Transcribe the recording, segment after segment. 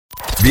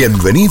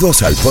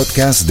Bienvenidos al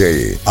podcast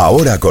de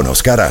Ahora con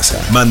Oscar Aza.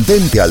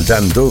 Mantente al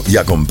tanto y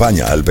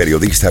acompaña al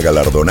periodista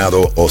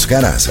galardonado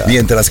Oscar Aza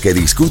mientras que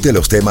discute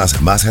los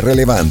temas más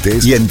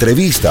relevantes y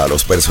entrevista a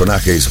los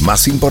personajes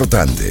más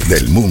importantes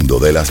del mundo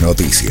de las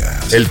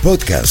noticias. El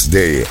podcast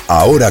de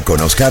Ahora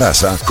con Oscar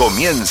Aza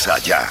comienza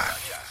ya.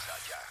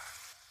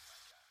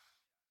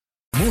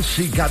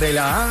 Música de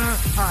la A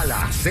a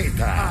la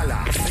Z.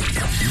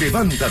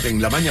 Levántate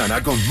en la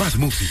mañana con más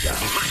música.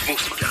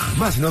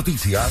 Más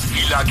noticias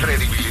y la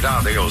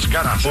credibilidad de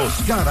Oscar Aza.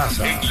 Oscar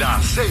Aza en la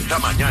Z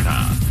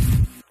Mañana.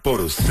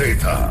 Por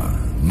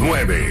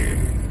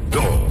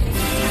Z92.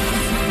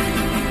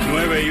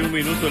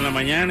 9:01 en la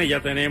mañana y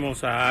ya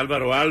tenemos a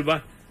Álvaro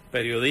Alba,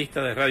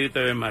 periodista de Radio y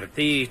TV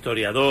Martí,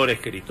 historiador,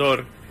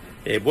 escritor.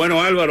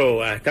 Bueno,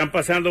 Álvaro, están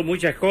pasando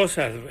muchas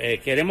cosas.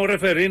 Queremos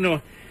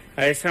referirnos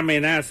a esa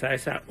amenaza, a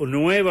esa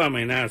nueva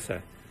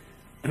amenaza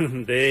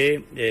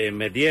de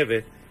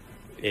Medvedev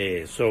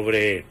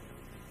sobre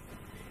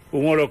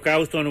un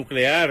holocausto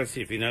nuclear,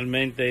 si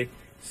finalmente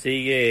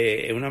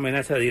sigue una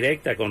amenaza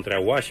directa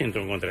contra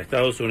Washington, contra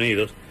Estados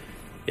Unidos.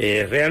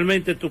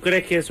 ¿Realmente tú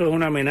crees que eso es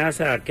una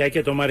amenaza que hay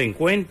que tomar en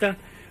cuenta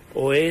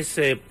o es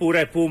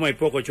pura espuma y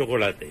poco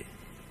chocolate?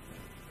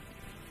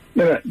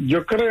 Mira,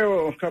 yo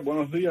creo, Oscar,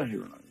 buenos días y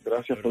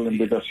gracias por la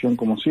invitación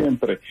como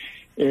siempre.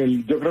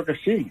 Yo creo que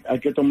sí, hay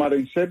que tomar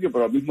en serio,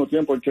 pero al mismo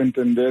tiempo hay que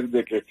entender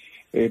de que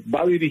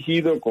va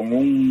dirigido con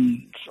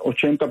un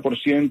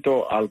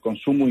 80% al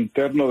consumo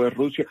interno de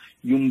Rusia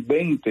y un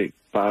 20%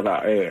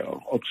 para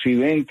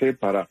Occidente,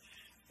 para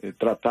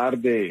tratar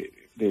de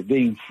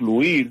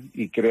influir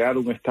y crear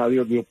un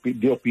estadio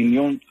de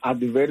opinión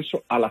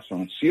adverso a las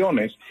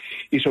sanciones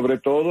y sobre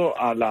todo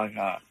a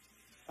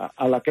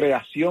la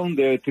creación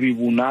de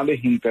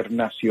tribunales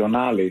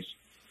internacionales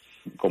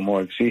como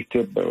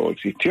existe o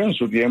existió en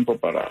su tiempo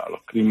para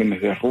los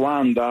crímenes de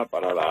Ruanda,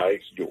 para la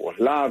ex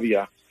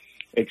Yugoslavia,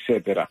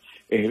 etcétera.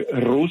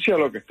 Rusia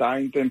lo que está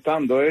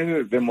intentando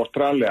es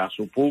demostrarle a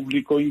su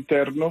público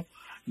interno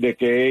de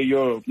que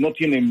ellos no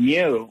tienen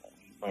miedo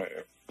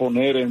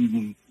poner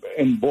en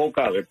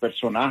boca de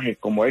personajes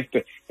como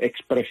este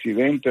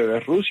expresidente de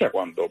Rusia,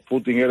 cuando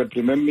Putin era el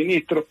primer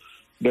ministro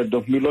del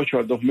 2008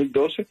 al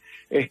 2012,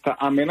 esta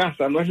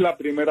amenaza no es la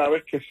primera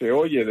vez que se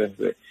oye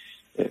desde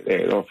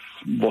los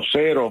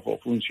voceros o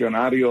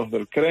funcionarios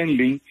del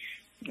Kremlin,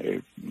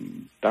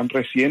 tan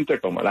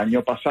reciente como el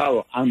año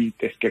pasado,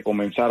 antes que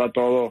comenzara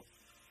toda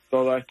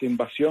esta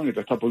invasión y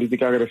toda esta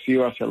política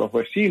agresiva hacia los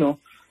vecinos.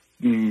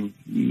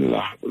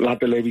 La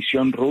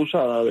televisión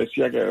rusa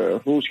decía que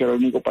Rusia era el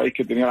único país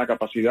que tenía la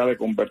capacidad de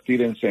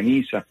convertir en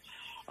ceniza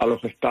a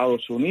los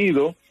Estados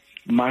Unidos.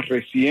 Más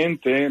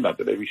reciente, la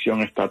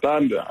televisión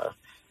estatal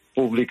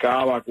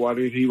publicaba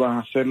cuáles iban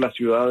a ser las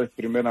ciudades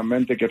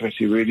primeramente que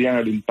recibirían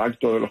el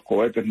impacto de los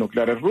cohetes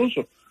nucleares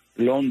rusos.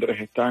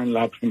 Londres está en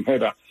la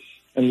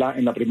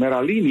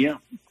primera línea.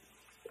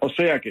 O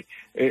sea que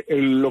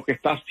lo que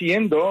está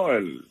haciendo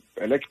el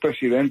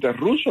expresidente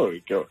ruso,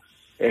 y que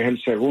es el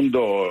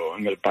segundo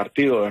en el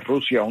partido de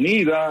Rusia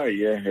Unida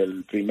y es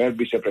el primer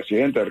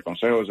vicepresidente del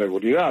Consejo de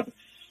Seguridad,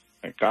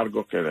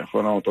 cargos que le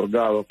fueron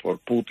otorgados por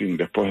Putin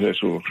después de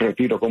su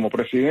retiro como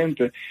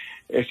presidente,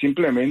 es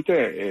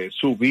simplemente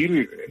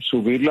subir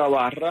la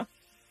barra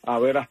a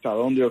ver hasta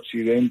dónde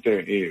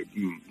Occidente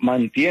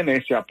mantiene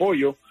ese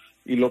apoyo.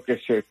 Y lo que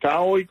se está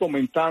hoy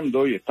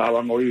comentando, y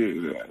estaban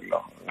hoy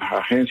las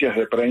agencias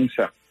de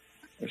prensa,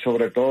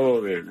 sobre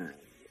todo de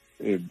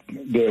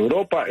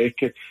Europa, es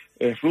que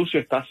Rusia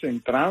está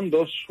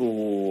centrando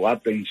su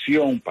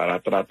atención para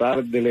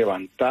tratar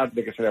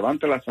de que se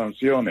levanten las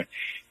sanciones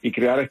y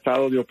crear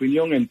estado de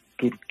opinión en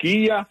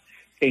Turquía,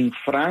 en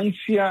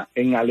Francia,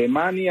 en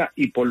Alemania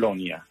y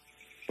Polonia,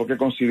 porque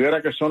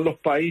considera que son los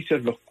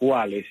países los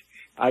cuales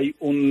hay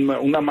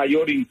una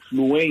mayor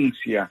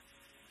influencia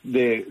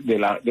de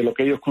lo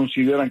que ellos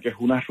consideran que es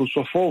una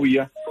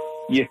rusofobia,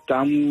 y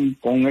están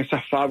con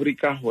esas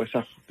fábricas o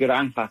esas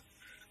granjas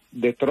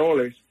de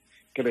troles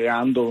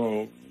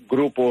creando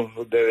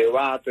grupos de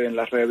debate en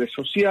las redes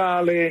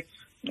sociales,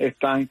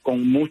 están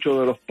con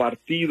muchos de los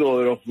partidos,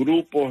 de los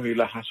grupos y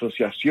las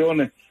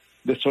asociaciones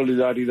de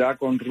solidaridad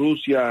con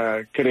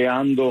Rusia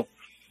creando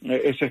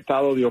ese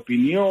estado de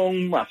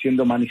opinión,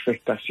 haciendo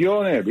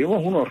manifestaciones.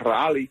 Vimos unos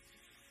rallies,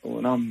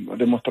 unas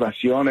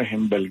demostraciones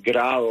en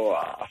Belgrado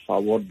a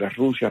favor de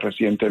Rusia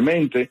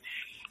recientemente,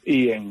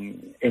 y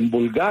en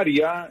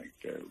Bulgaria,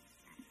 que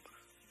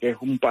es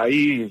un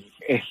país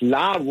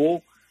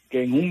eslavo,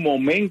 que en un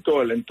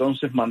momento el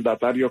entonces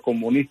mandatario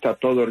comunista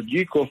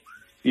Todorchikov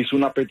hizo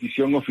una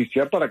petición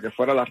oficial para que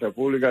fuera la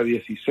República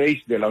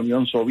 16 de la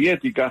Unión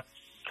Soviética.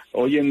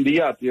 Hoy en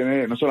día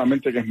tiene, no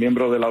solamente que es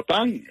miembro de la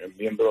OTAN, es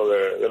miembro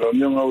de la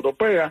Unión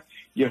Europea,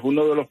 y es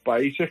uno de los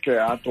países que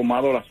ha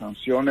tomado las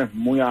sanciones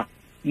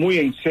muy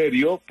en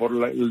serio por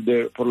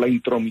la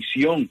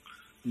intromisión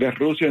de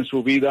Rusia en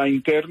su vida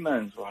interna,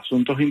 en sus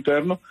asuntos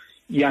internos,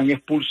 y han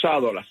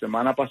expulsado la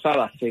semana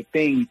pasada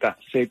 70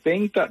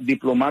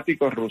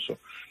 diplomáticos rusos.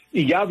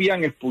 Y ya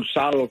habían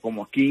expulsado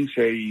como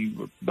 15 y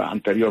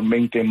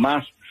anteriormente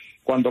más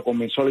cuando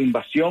comenzó la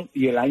invasión,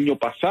 y el año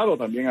pasado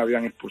también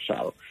habían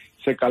expulsado.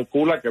 Se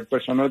calcula que el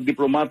personal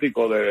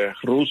diplomático de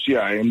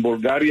Rusia en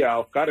Bulgaria,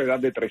 Oscar, era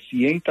de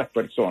 300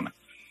 personas.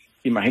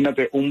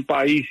 Imagínate un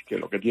país que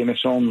lo que tiene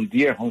son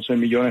 10, 11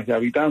 millones de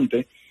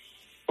habitantes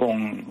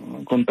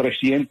con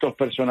 300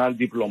 personal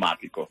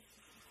diplomático.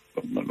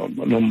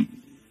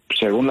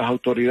 Según las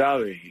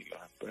autoridades y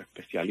los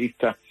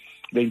especialistas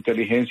de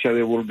inteligencia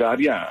de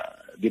Bulgaria,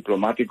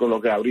 diplomáticos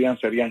lo que habrían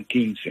serían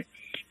 15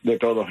 de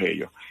todos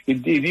ellos. Y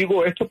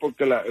digo esto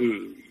porque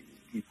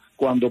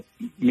cuando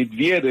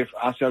Medvedev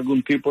hace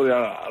algún tipo de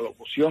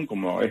alocución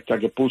como esta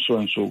que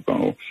puso en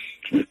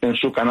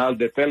su canal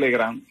de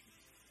Telegram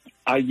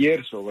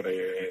ayer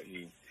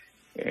sobre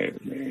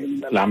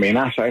la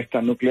amenaza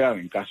esta nuclear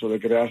en caso de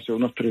crearse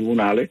unos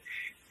tribunales,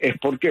 es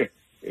porque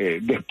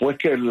después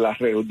que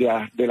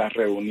de la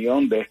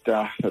reunión de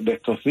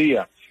estos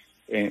días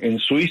en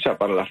Suiza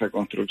para la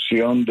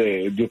reconstrucción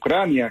de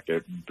Ucrania,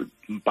 que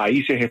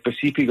países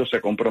específicos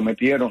se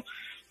comprometieron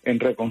en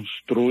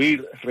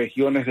reconstruir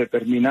regiones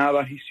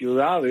determinadas y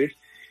ciudades,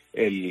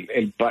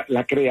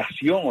 la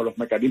creación o los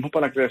mecanismos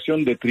para la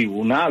creación de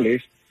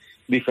tribunales,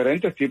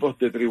 diferentes tipos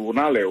de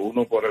tribunales,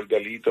 uno por el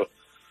delito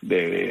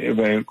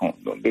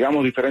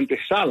digamos diferentes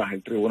salas.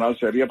 El tribunal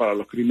sería para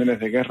los crímenes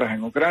de guerra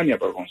en Ucrania,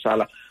 pero con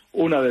salas,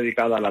 una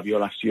dedicada a la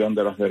violación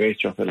de los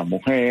derechos de las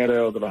mujeres,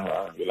 otra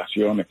a las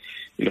violaciones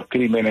y los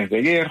crímenes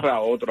de guerra,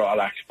 otro a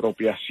la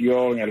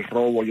expropiación, el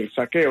robo y el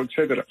saqueo,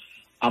 etcétera.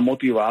 Ha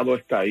motivado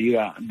esta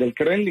ida del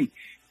Kremlin,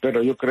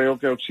 pero yo creo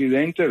que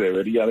Occidente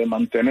debería de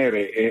mantener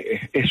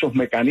esos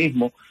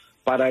mecanismos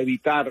para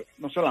evitar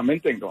no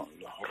solamente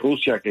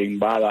Rusia que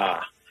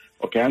invada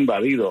o que ha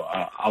invadido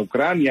a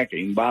Ucrania, que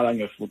invada en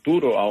el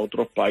futuro a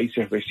otros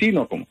países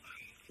vecinos como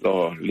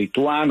los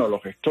lituanos,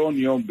 los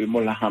estonios.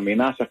 Vimos las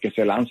amenazas que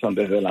se lanzan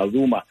desde la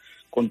Duma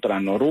contra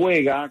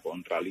Noruega,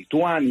 contra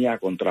Lituania,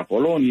 contra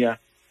Polonia,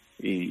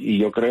 y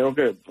yo creo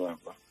que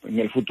en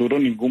el futuro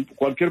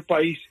cualquier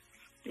país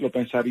lo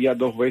pensaría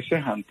dos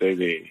veces antes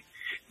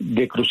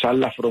de cruzar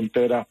las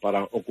fronteras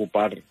para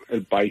ocupar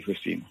el país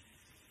vecino.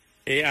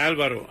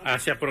 Álvaro,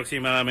 hace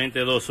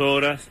aproximadamente 2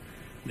 horas,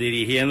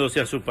 dirigiéndose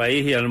a su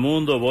país y al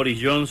mundo, Boris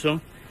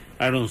Johnson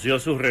anunció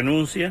su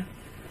renuncia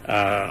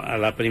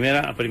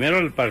primero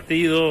al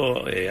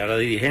partido, a la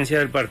dirigencia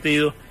del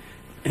partido,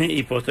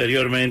 y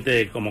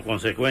posteriormente, como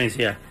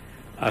consecuencia,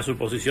 a su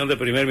posición de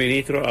primer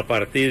ministro a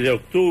partir de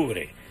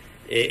octubre.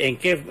 ¿En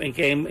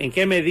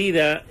qué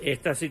medida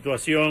esta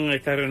situación,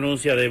 esta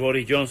renuncia de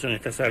Boris Johnson,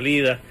 esta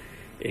salida,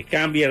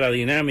 cambia la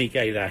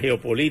dinámica y la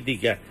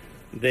geopolítica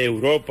de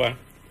Europa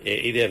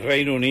y del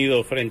Reino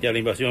Unido frente a la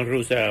invasión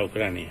rusa a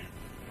Ucrania?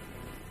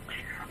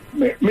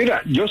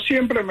 Mira, yo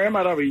siempre me he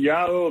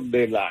maravillado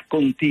de la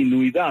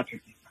continuidad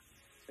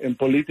en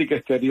política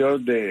exterior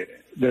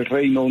del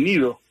Reino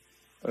Unido.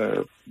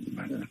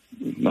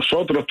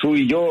 Nosotros, tú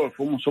y yo,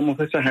 somos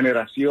de esa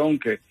generación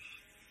que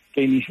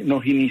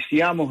nos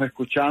iniciamos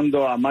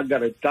escuchando a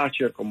Margaret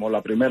Thatcher como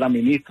la primera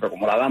ministra,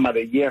 como la dama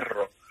de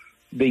hierro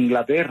de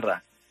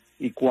Inglaterra,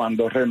 y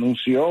cuando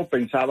renunció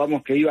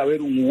pensábamos que iba a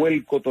haber un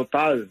vuelco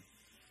total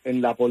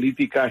en la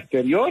política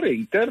exterior e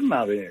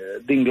interna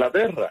de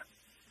Inglaterra.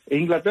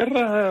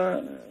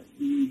 Inglaterra,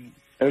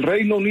 el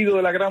Reino Unido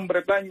de la Gran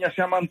Bretaña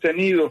se ha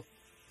mantenido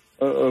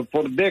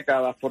por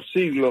décadas, por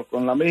siglos,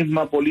 con la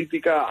misma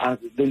política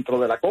dentro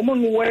de la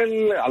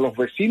Commonwealth, a los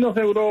vecinos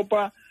de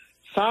Europa,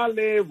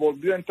 sale,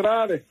 volvió a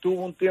entrar,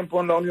 estuvo un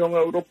tiempo en la Unión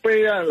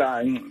Europea,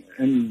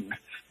 en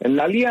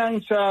la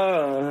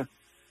Alianza,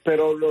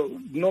 pero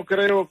no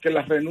creo que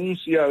la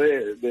renuncia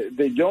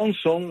de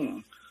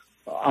Johnson,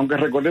 aunque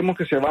recordemos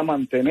que se va a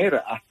mantener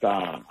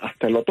hasta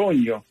el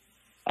otoño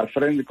al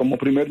frente como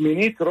primer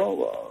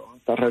ministro,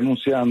 está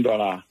renunciando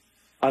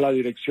a la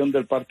dirección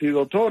del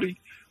partido Tory,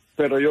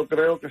 pero yo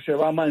creo que se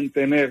va a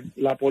mantener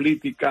la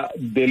política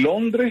de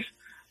Londres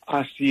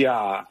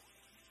hacia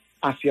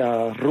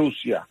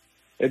Rusia.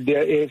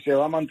 Se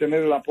va a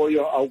mantener el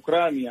apoyo a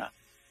Ucrania.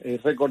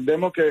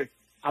 Recordemos que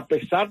a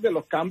pesar de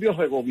los cambios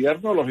de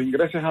gobierno, los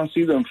ingleses han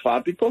sido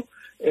enfáticos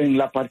en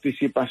la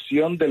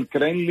participación del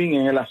Kremlin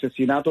en el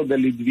asesinato de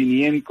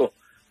Litvinenko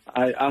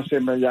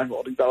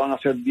ahorita van a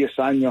ser 10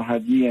 años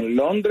allí en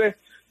Londres,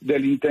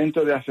 del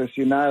intento de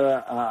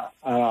asesinar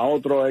a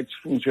otro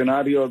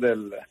exfuncionario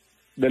del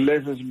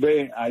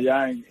FSB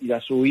allá y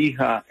a su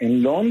hija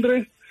en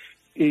Londres,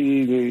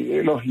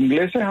 y los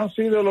ingleses han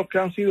sido los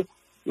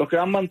que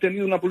han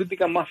mantenido una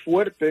política más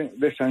fuerte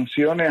de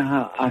sanciones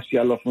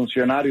hacia los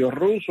funcionarios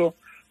rusos,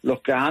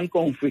 los que han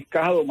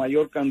confiscado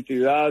mayor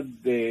cantidad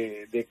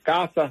de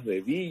casas,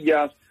 de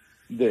villas,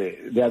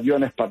 de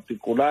aviones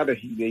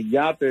particulares y de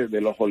yates de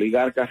los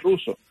oligarcas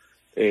rusos.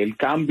 El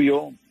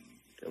cambio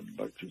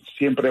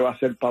siempre va a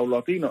ser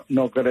paulatino.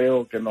 No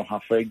creo que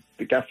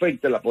que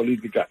afecte la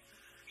política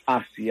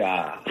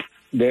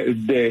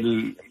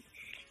de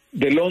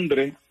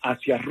Londres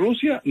hacia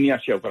Rusia ni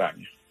hacia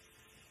Ucrania.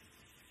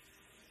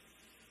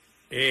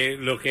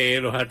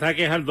 Los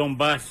ataques al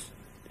Donbass,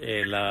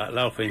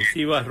 la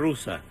ofensiva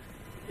rusa,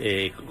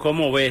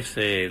 ¿cómo ves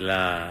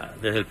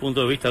desde el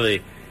punto de vista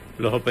de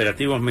los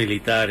operativos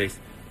militares.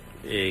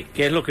 ¿Qué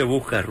es lo que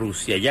busca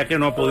Rusia? Ya que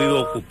no ha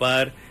podido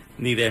ocupar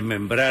ni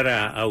desmembrar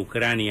a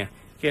Ucrania,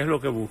 ¿qué es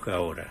lo que busca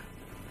ahora?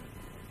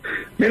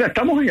 Mira,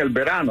 estamos en el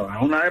verano,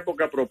 es una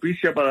época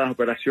propicia para las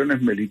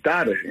operaciones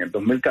militares. En el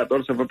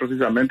 2014 fue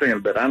precisamente en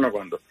el verano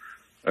cuando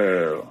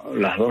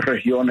las dos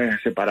regiones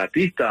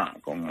separatistas,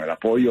 con el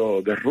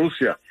apoyo de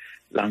Rusia,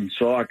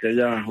 lanzó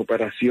aquellas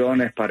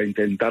operaciones para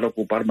intentar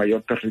ocupar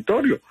mayor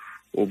territorio.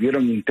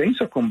 Hubieron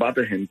intensos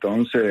combates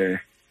entonces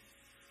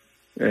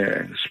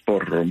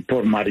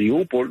por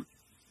Mariupol,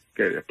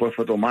 que después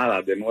fue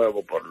tomada de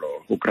nuevo por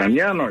los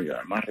ucranianos, y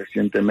además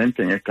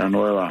recientemente en esta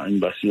nueva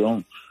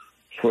invasión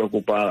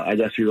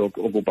haya sido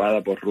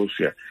ocupada por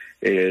Rusia.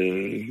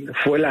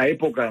 Fue la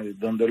época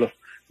donde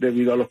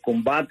debido a los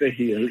combates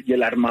y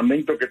el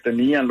armamento que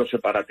tenían los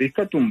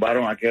separatistas,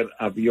 tumbaron aquel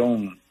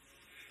avión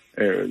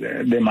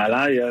de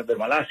Malasia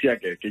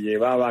que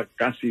llevaba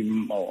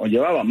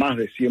llevaba más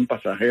de 100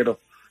 pasajeros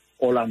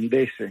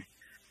holandeses,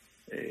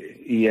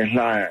 y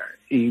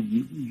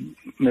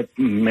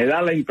me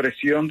da la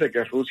impresión de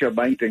que Rusia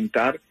va a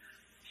intentar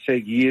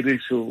seguir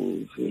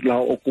la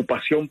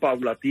ocupación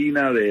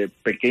paulatina de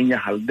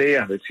pequeñas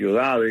aldeas, de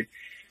ciudades,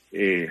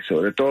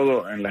 sobre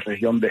todo en la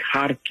región de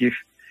Kharkiv,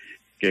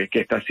 que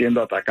está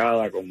siendo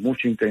atacada con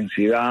mucha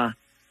intensidad,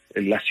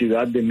 en la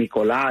ciudad de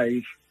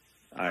Mykolaiv,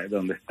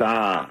 donde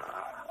está,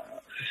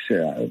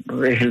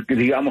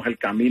 digamos, el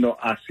camino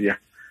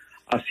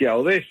hacia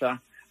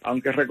Odessa,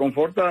 aunque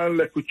reconforta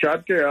al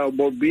escuchar que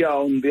volvía a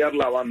ondear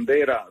la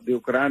bandera de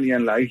Ucrania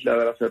en la isla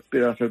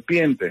de la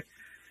Serpiente.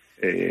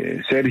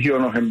 Sergio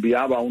nos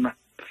enviaba unas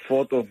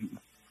fotos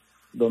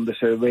donde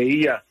se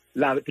veía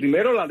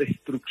primero la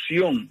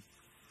destrucción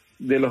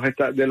de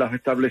los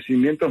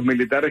establecimientos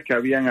militares que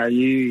habían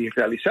allí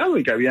realizado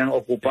y que habían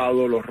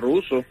ocupado los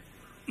rusos,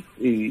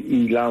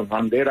 y la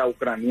bandera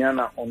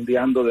ucraniana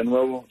ondeando de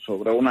nuevo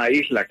sobre una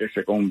isla que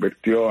se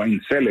convirtió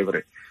en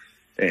célebre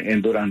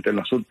durante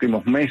los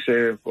últimos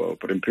meses,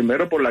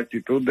 primero por la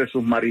actitud de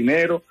sus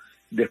marineros,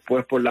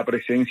 después por la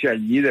presencia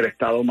allí del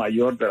Estado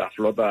Mayor de la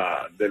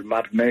Flota del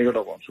Mar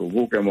Negro con su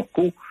buque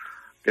Moscú,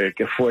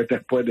 que fue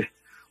después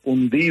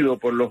hundido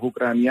por los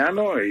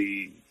ucranianos,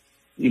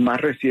 y más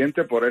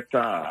reciente por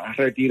esta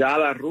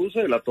retirada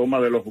rusa y la toma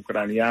de los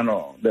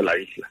ucranianos de la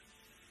isla.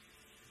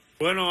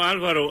 Bueno,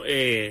 Álvaro,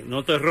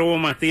 no te robo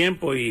más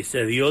tiempo, y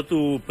se dio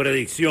tu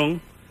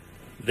predicción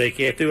de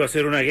que esto iba a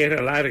ser una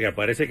guerra larga.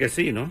 Parece que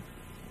sí, ¿no?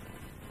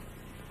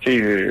 Sí,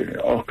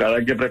 Oscar,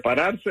 hay que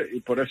prepararse,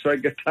 y por eso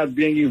hay que estar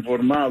bien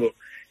informado,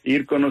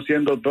 ir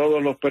conociendo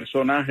todos los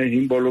personajes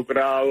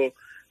involucrados,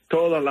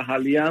 todas las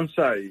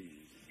alianzas, y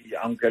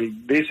aunque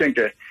dicen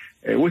que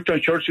Winston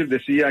Churchill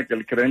decía que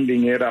el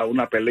Kremlin era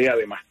una pelea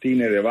de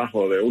mastines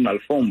debajo de una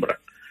alfombra,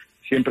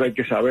 siempre hay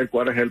que saber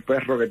cuál es el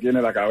perro que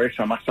tiene la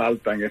cabeza más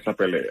alta en esa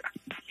pelea.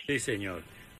 Sí, señor.